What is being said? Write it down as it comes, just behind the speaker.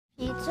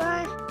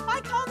Pizza. I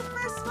call the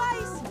first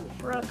slice.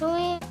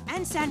 Broccoli.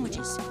 And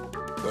sandwiches.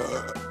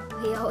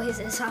 He always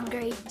is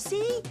hungry.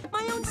 See?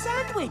 My own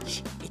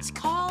sandwich. It's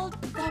called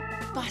the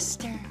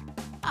Buster.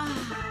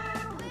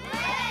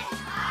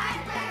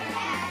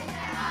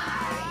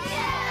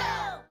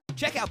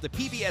 Check out the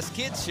PBS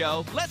Kids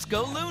show, Let's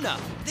Go Luna.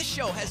 This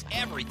show has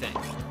everything.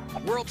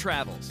 World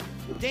travels,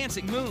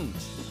 dancing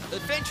moons,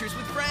 adventures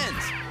with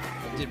friends.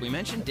 Did we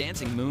mention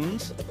dancing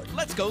moons?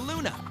 Let's Go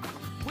Luna.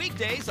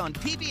 Weekdays on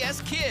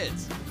PBS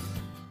Kids.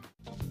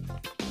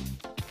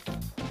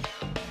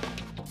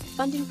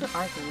 Funding for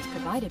Arthur is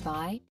provided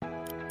by...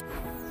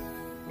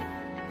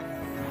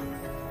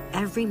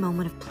 Every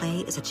moment of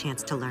play is a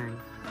chance to learn.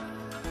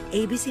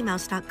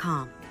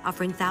 ABCmouse.com,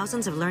 offering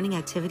thousands of learning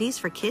activities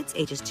for kids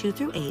ages 2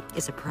 through 8,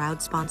 is a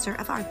proud sponsor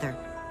of Arthur.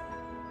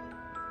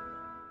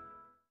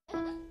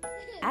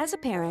 As a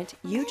parent,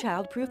 you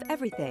childproof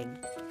everything.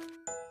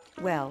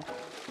 Well,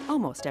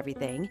 almost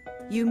everything.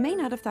 You may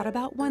not have thought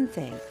about one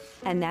thing,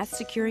 and that's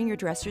securing your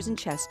dressers and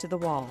chests to the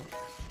wall.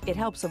 It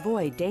helps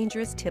avoid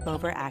dangerous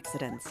tip-over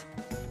accidents.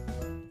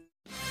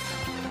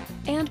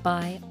 And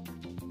by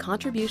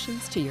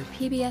contributions to your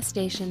PBS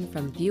station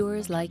from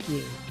viewers like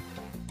you.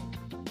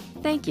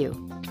 Thank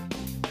you.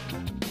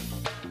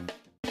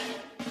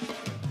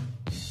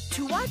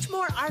 To watch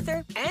more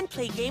Arthur and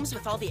play games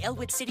with all the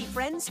Elwood City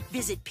friends,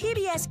 visit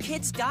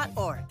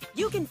pbskids.org.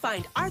 You can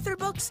find Arthur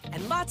books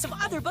and lots of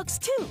other books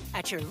too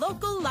at your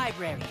local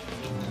library.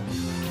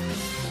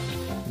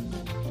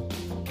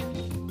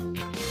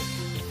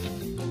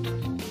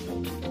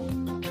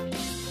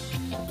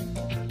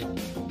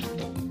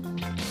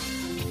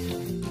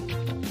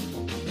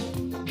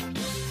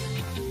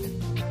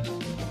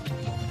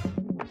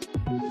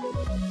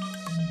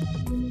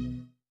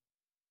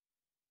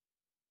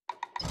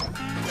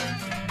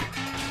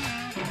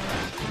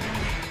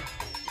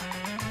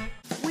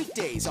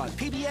 Weekdays on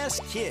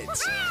PBS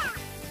Kids.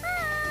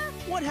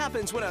 What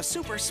happens when a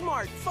super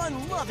smart,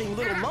 fun-loving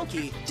little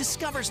monkey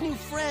discovers new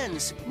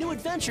friends, new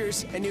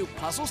adventures, and new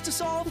puzzles to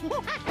solve?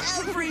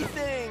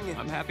 Everything!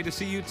 I'm happy to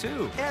see you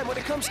too. And when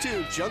it comes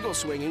to jungle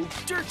swinging,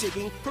 dirt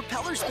digging,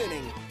 propeller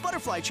spinning,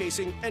 butterfly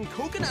chasing, and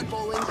coconut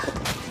bowling,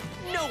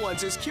 no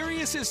one's as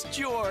curious as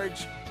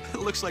George. It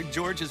looks like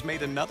George has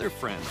made another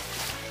friend.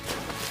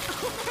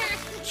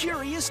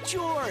 Curious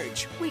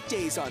George.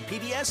 Weekdays on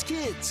PBS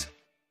Kids.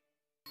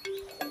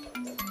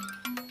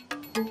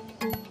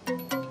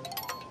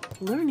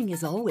 Learning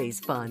is always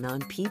fun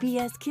on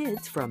PBS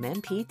Kids from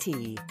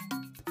MPT.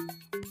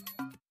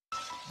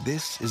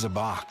 This is a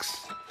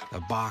box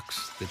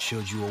that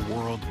showed you a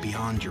world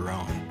beyond your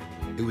own.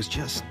 It was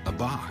just a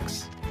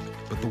box,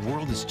 but the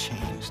world has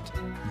changed,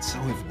 and so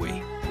have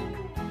we.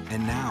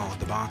 And now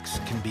the box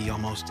can be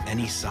almost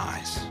any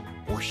size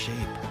or shape.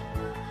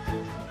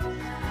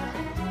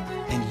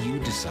 And you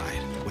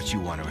decide what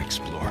you want to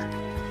explore.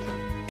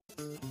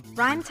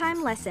 Rhyme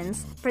Time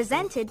Lessons,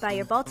 presented by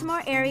your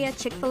Baltimore area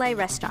Chick-fil-A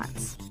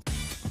restaurants.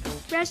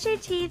 Brush your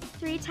teeth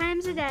 3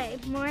 times a day,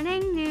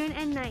 morning, noon,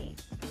 and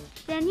night.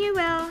 Then you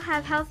will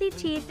have healthy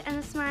teeth and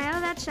a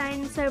smile that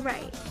shines so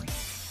bright.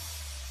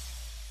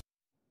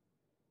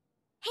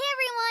 Hey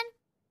everyone!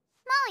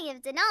 Molly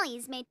of Denali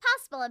is made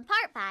possible in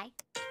part by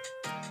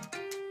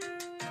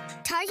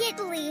Target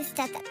believes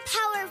that the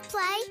power of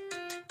play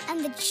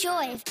and the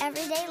joy of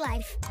everyday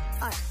life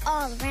are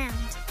all around.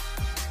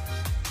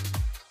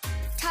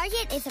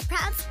 Target is a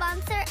proud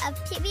sponsor of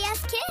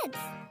PBS Kids.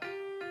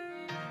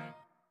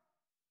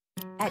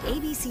 At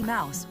ABC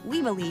Mouse,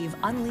 we believe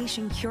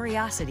unleashing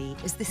curiosity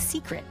is the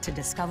secret to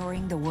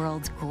discovering the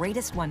world's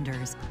greatest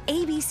wonders.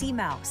 ABC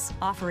Mouse,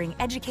 offering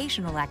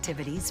educational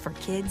activities for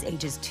kids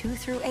ages 2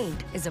 through 8,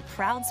 is a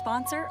proud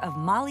sponsor of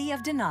Molly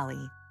of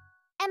Denali.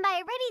 And by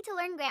a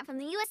ready-to-learn grant from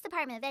the U.S.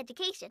 Department of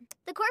Education,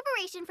 the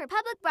Corporation for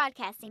Public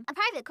Broadcasting, a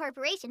private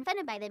corporation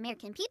funded by the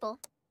American people,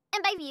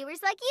 and by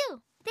viewers like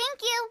you.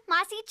 Thank you,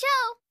 Mossy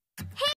Cho. Hey!